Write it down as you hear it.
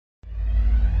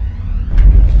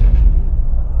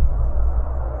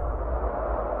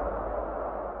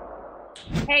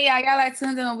Hey y'all are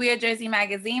tuned in to Weird Jersey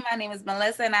Magazine. My name is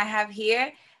Melissa and I have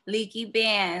here Leeky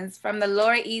Bandz from the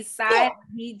Lower East Side.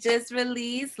 He just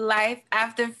released Life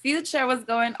After Future. What's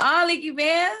going on, Leeky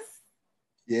Bandz?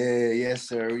 Yes,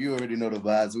 sir. You already know the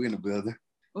vibes. We in the building.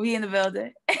 We in the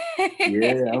building.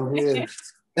 Yeah, I'm here.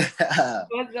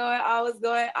 What's going on? What's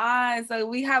going on? So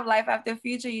we have Life After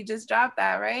Future. You just dropped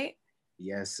that, right?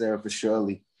 Yes, sir, for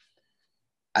surely.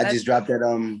 I just dropped that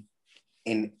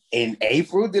in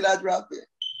April. Did I drop it?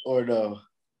 Or no?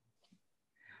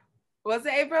 Was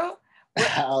it April?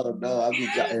 I don't know. I'll be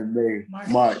in May.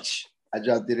 March. I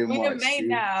dropped it in March. We're in May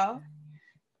now.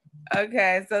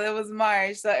 Okay, so it was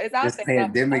March. So it's out this there.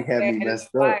 Pandemic had me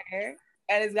messed up.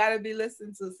 And it's got to be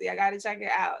listened to. See, I got to check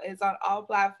it out. It's on all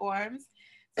platforms.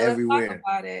 So everywhere. Let's talk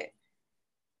about it.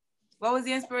 What was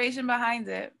the inspiration behind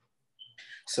it?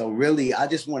 So really, I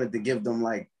just wanted to give them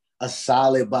like a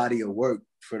solid body of work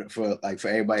for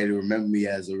everybody to remember me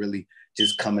as a really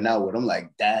just coming out with. I'm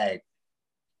like, dang,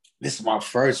 this is my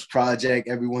first project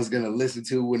everyone's gonna listen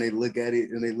to when they look at it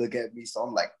and they look at me. So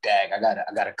I'm like, dang, I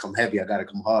gotta come heavy, I gotta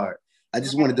come hard. I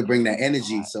just wanted to bring that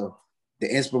energy. So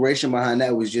the inspiration behind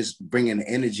that was just bringing the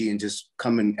energy and just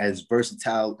coming as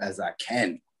versatile as I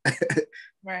can.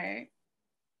 Right,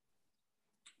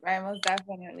 most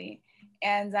definitely.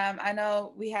 And I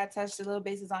know we had touched a little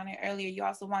bases on it earlier. You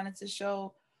also wanted to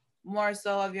show more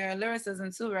so of your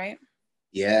lyricism too, right?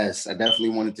 Yes, I definitely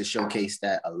wanted to showcase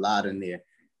that a lot in there.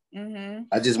 Mm-hmm.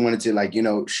 I just wanted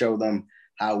to, show them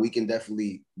how we can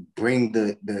definitely bring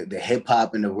the hip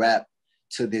hop and the rap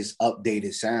to this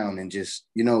updated sound and just,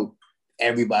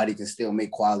 everybody can still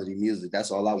make quality music.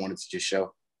 That's all I wanted to just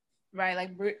show. Right,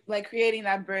 like creating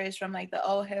that bridge from like the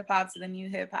old hip hop to the new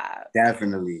hip hop.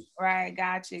 Definitely. Right,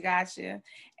 got you.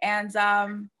 And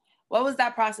what was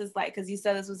that process like? Because you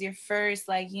said this was your first,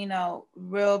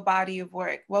 real body of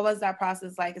work. What was that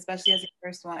process like, especially as your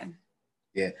first one?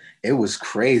 Yeah, it was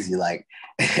crazy. Like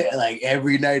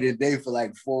every night and day for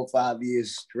like 4 or 5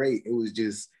 years straight, it was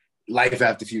just life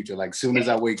after future. Like soon as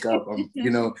I wake up,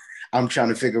 I'm trying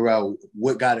to figure out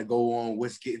what got to go on,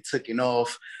 what's getting taken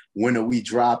off, when are we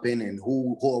dropping, and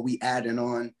who are we adding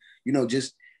on?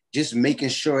 Just making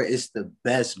sure it's the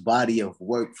best body of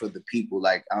work for the people.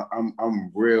 Like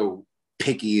I'm real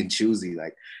picky and choosy.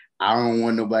 Like I don't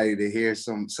want nobody to hear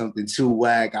something too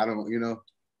whack. I don't,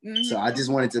 Mm-hmm. So I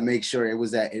just wanted to make sure it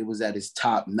was at its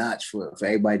top notch for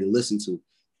everybody to listen to.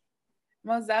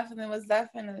 Most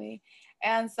definitely.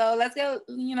 And so let's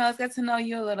get to know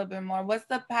you a little bit more. What's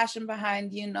the passion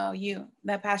behind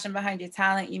that passion behind your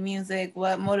talent, your music?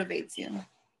 What motivates you?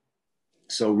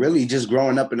 So really just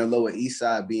growing up in the Lower East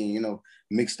Side, being,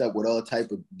 mixed up with all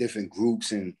type of different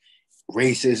groups and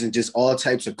races and just all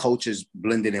types of cultures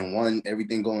blended in one,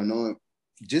 everything going on.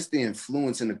 Just the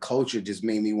influence in the culture just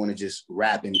made me want to just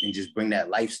rap and just bring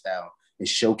that lifestyle and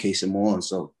showcase it more. And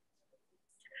so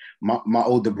my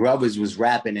older brothers was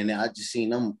rapping and I just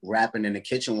seen them rapping in the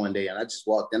kitchen one day and I just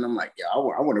walked in. I'm like, I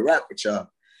want to rap with y'all.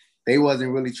 They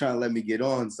wasn't really trying to let me get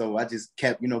on. So I just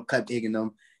kept digging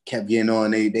them, kept getting on.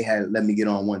 They had let me get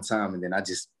on one time and then I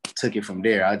just took it from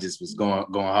there. I just was going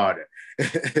harder.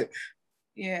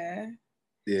 Yeah.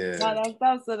 Yeah. No, that's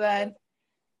dope. So then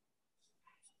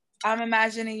I'm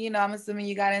imagining, I'm assuming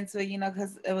you got into it,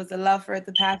 because it was a love for it,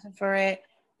 the passion for it.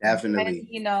 Definitely.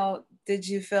 And, did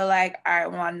you feel like, all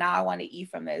right, well, now I want to eat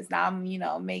from this. Now I'm,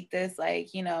 make this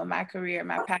my career,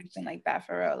 my passion like that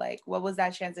for real. Like, what was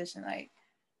that transition like?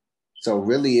 So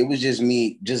really, it was just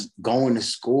me just going to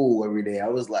school every day. I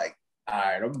was like, all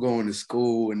right, I'm going to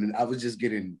school. And I was just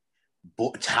getting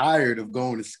tired of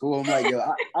going to school. I'm like,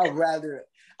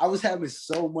 I was having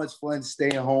so much fun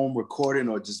staying home, recording,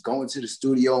 or just going to the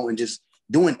studio and just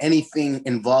doing anything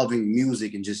involving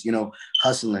music and just,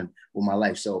 hustling with my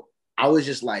life. So I was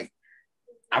just like,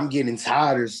 I'm getting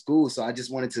tired of school. So I just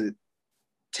wanted to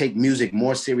take music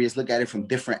more serious, look at it from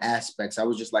different aspects. I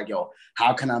was just like,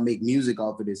 how can I make music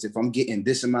off of this? If I'm getting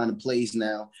this amount of plays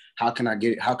now, how can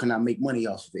I make money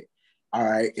off of it? All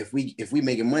right, if we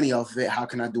making money off of it, how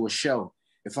can I do a show?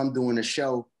 If I'm doing a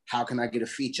show, how can I get a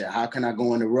feature? How can I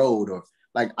go on the road? Or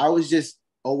like, I was just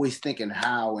always thinking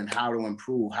how to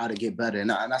improve, how to get better.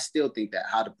 And I still think that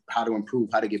how to improve,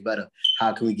 how to get better,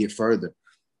 how can we get further?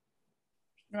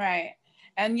 Right.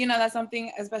 And, that's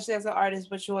something, especially as an artist,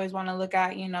 but you always want to look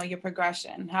at, your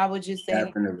progression. How would you say,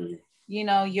 Definitely.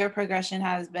 Your progression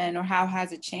has been, or how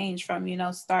has it changed from,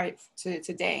 start to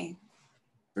today?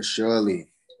 For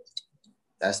surely.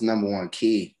 That's number one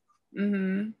key.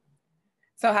 Mm-hmm.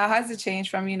 So how has it changed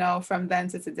from, from then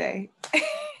to today?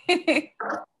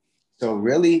 So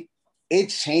really, it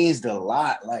changed a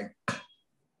lot. Like,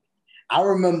 I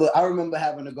remember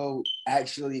having to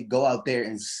actually go out there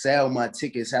and sell my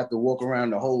tickets, have to walk around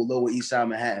the whole Lower East Side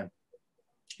Manhattan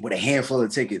with a handful of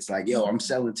tickets. Like, yo, I'm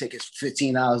selling tickets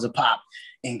 $15 a pop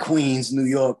in Queens, New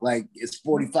York. Like, it's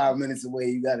 45 minutes away.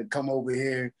 You got to come over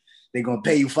here. They're going to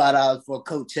pay you $5 for a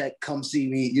coat check. Come see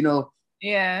me, you know?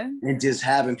 Yeah. And just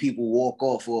having people walk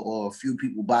off or a few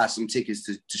people buy some tickets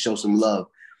to show some love,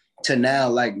 to now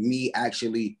like me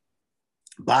actually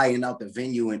buying out the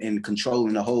venue and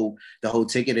controlling the whole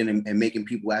ticket and making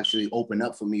people actually open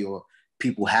up for me, or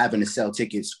people having to sell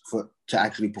tickets to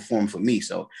actually perform for me.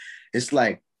 So it's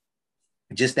like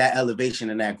just that elevation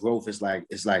and that growth is like,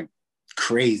 it's like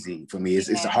crazy for me.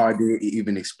 It's hard to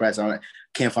even express. I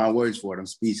can't find words for it. I'm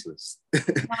speechless.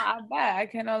 I bet. I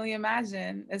can only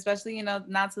imagine, especially, you know,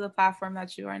 not to the platform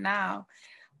that you are now.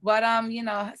 What you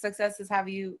know, successes have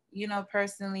you, you know,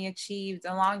 personally achieved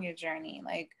along your journey?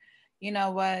 Like, you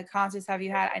know, what concerts have you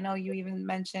had? I know you even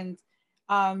mentioned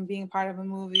being part of a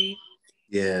movie.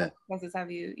 Yeah. What successes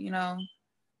have you, you know?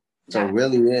 So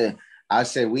really, yeah, I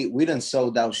said we done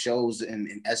sold out shows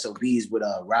in SOBs with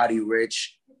Roddy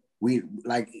Rich. We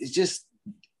like, it's just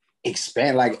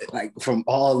expand like from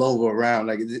all over around.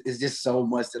 Like it's just so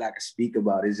much that I can speak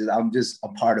about. It's just, I'm just a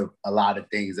part of a lot of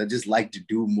things. I just like to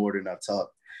do more than I talk.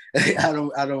 I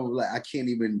don't like,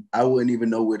 I wouldn't even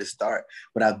know where to start,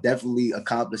 but I've definitely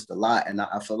accomplished a lot. And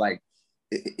I feel like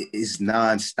it's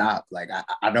nonstop. Like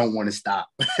I don't want to stop.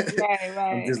 Right.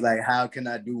 I'm just like, how can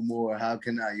I do more? How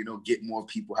can I, you know, get more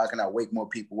people? How can I wake more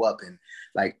people up? And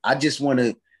like, I just want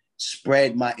to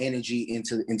spread my energy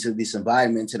into this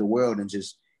environment, to the world, and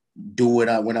just do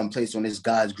what when I'm placed on this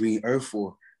God's green earth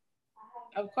for.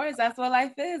 Of course, that's what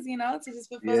life is, you know, to just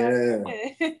fulfill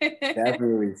that.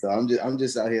 Definitely. So I'm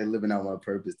just out here living out my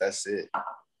purpose. That's it.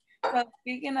 So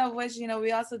speaking of which, you know,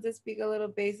 we also did speak a little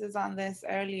basis on this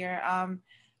earlier.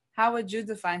 How would you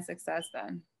define success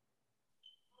then?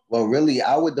 Well, really,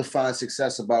 I would define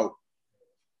success about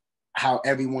how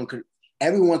everyone could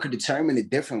determine it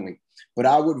differently. But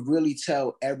I would really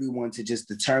tell everyone to just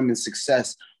determine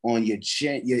success on your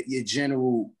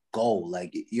general goal,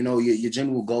 like, you know, your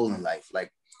general goal in life, like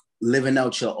living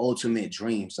out your ultimate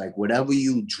dreams, like whatever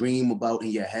you dream about in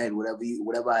your head,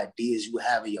 whatever ideas you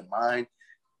have in your mind,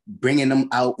 bringing them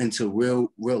out into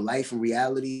real life and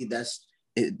reality. That's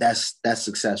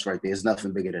success right there. There's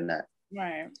nothing bigger than that.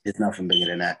 Right. It's nothing bigger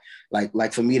than that.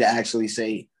 Like for me to actually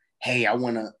say, hey,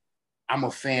 I'm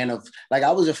a fan of, like,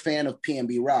 I was a fan of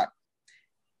P&B Rock.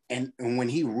 And when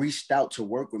he reached out to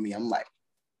work with me, I'm like,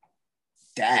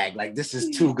 dag, like, this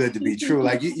is too good to be true.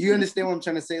 Like, you understand what I'm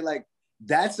trying to say? Like,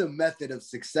 that's a method of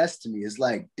success to me. It's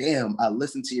like, damn, I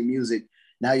listened to your music.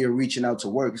 Now you're reaching out to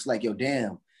work. It's like, yo,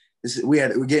 damn,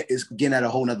 it's getting at a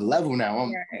whole nother level now.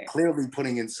 I'm clearly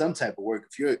putting in some type of work.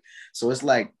 So it's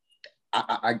like,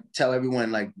 I tell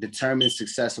everyone, like, determine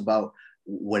success about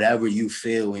whatever you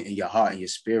feel in your heart and your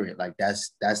spirit. Like,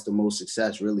 that's the most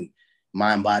success, really.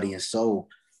 Mind, body, and soul.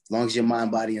 As long as your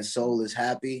mind, body, and soul is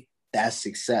happy, that's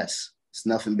success. It's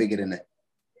nothing bigger than that.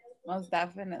 Most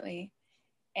definitely.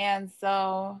 And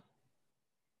so,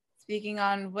 speaking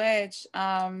on which, we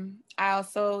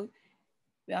also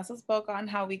spoke on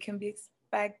how we can be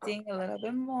expecting a little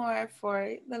bit more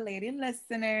for the lady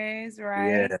listeners,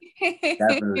 right? Yeah,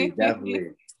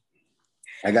 definitely.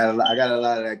 I got a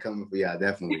lot of that coming for y'all,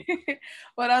 definitely.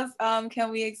 What else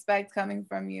can we expect coming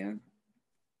from you?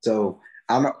 So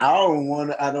I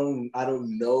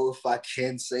don't know if I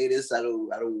can say this. I don't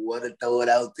want to throw it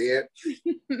out there.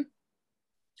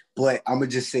 But I'm gonna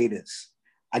just say this.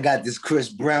 I got this Chris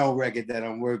Brown record that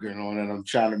I'm working on, and I'm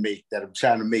trying to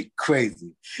make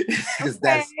crazy. Because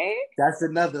that's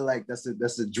another, like,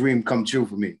 that's a dream come true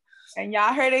for me. And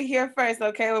y'all heard it here first,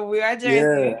 okay? Well, we are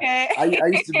Jersey, okay? I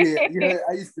used to be,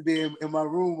 I used to be in my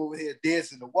room over here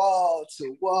dancing the wall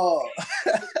to wall.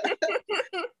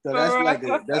 So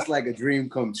that's like a dream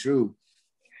come true.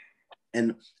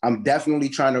 And I'm definitely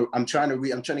trying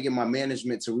to get my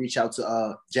management to reach out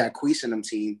to Jacquees and them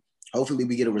team. Hopefully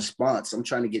we get a response. I'm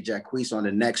trying to get Jacquees on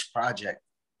the next project.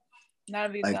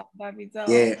 That'd be dope. That'd be dope.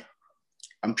 Yeah.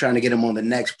 I'm trying to get him on the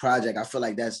next project. I feel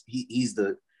like he's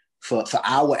the for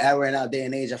our era and our day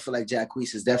and age, I feel like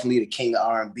Jacquees is definitely the king of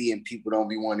R&B, and people don't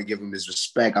be wanting to give him his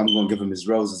respect. I'm gonna give him his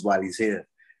roses while he's here.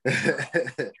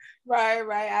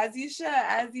 Right. As you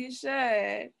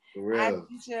should. For real. As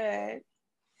you should.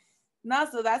 No,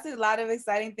 so that's a lot of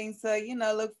exciting things to, you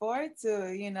know, look forward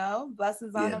to,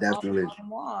 blessings on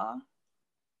them all.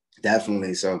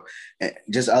 Definitely. So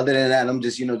just other than that, I'm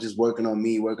just, just working on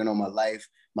me, working on my life,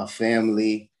 my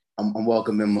family. I'm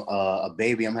welcoming a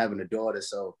baby. I'm having a daughter.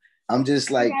 So I'm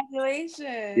just like,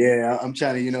 congratulations. Yeah, I'm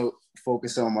trying to,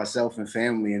 focus on myself and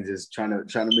family and just trying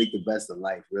to make the best of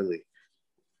life, really.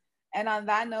 And on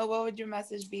that note, what would your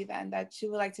message be then that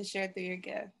you would like to share through your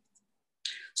gift?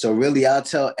 So really, I'll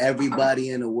tell everybody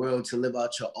in the world to live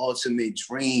out your ultimate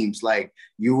dreams. Like,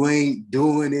 you ain't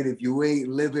doing it if you ain't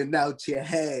living out your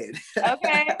head.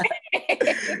 Okay.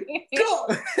 Go.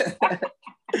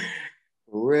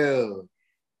 For real.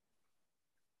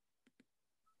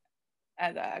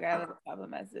 I got a little couple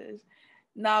message.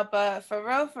 No, but for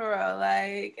real,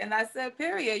 like, and that's it,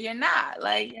 period. You're not.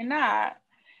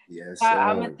 Yes, sir.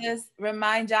 I'm gonna just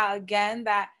remind y'all again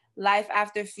that Life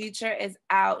After Future is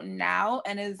out now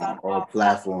and is on all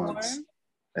platforms.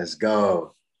 Let's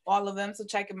go. All of them, so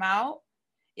check them out.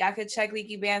 Y'all could check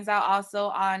Leeky Bandz out also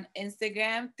on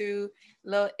Instagram through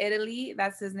Lil Italy.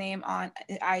 That's his name on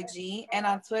IG. And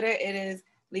on Twitter, it is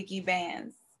Leeky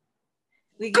Bandz.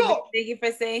 Leeky, thank you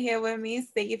for staying here with me.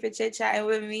 Thank you for chit-chatting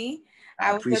with me.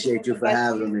 I appreciate you for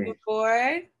having me.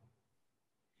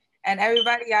 And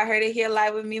everybody, y'all heard it here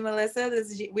live with me, Melissa. This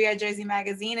is We Are Jersey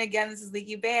Magazine. Again, this is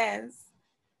Leeky Bandz.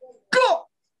 Go!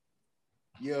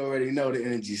 You already know the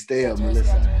energy. Stay up,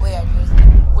 Melissa. We are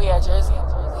Jersey. We are Jersey.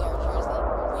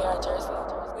 We are Jersey.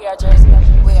 We are Jersey. We are Jersey.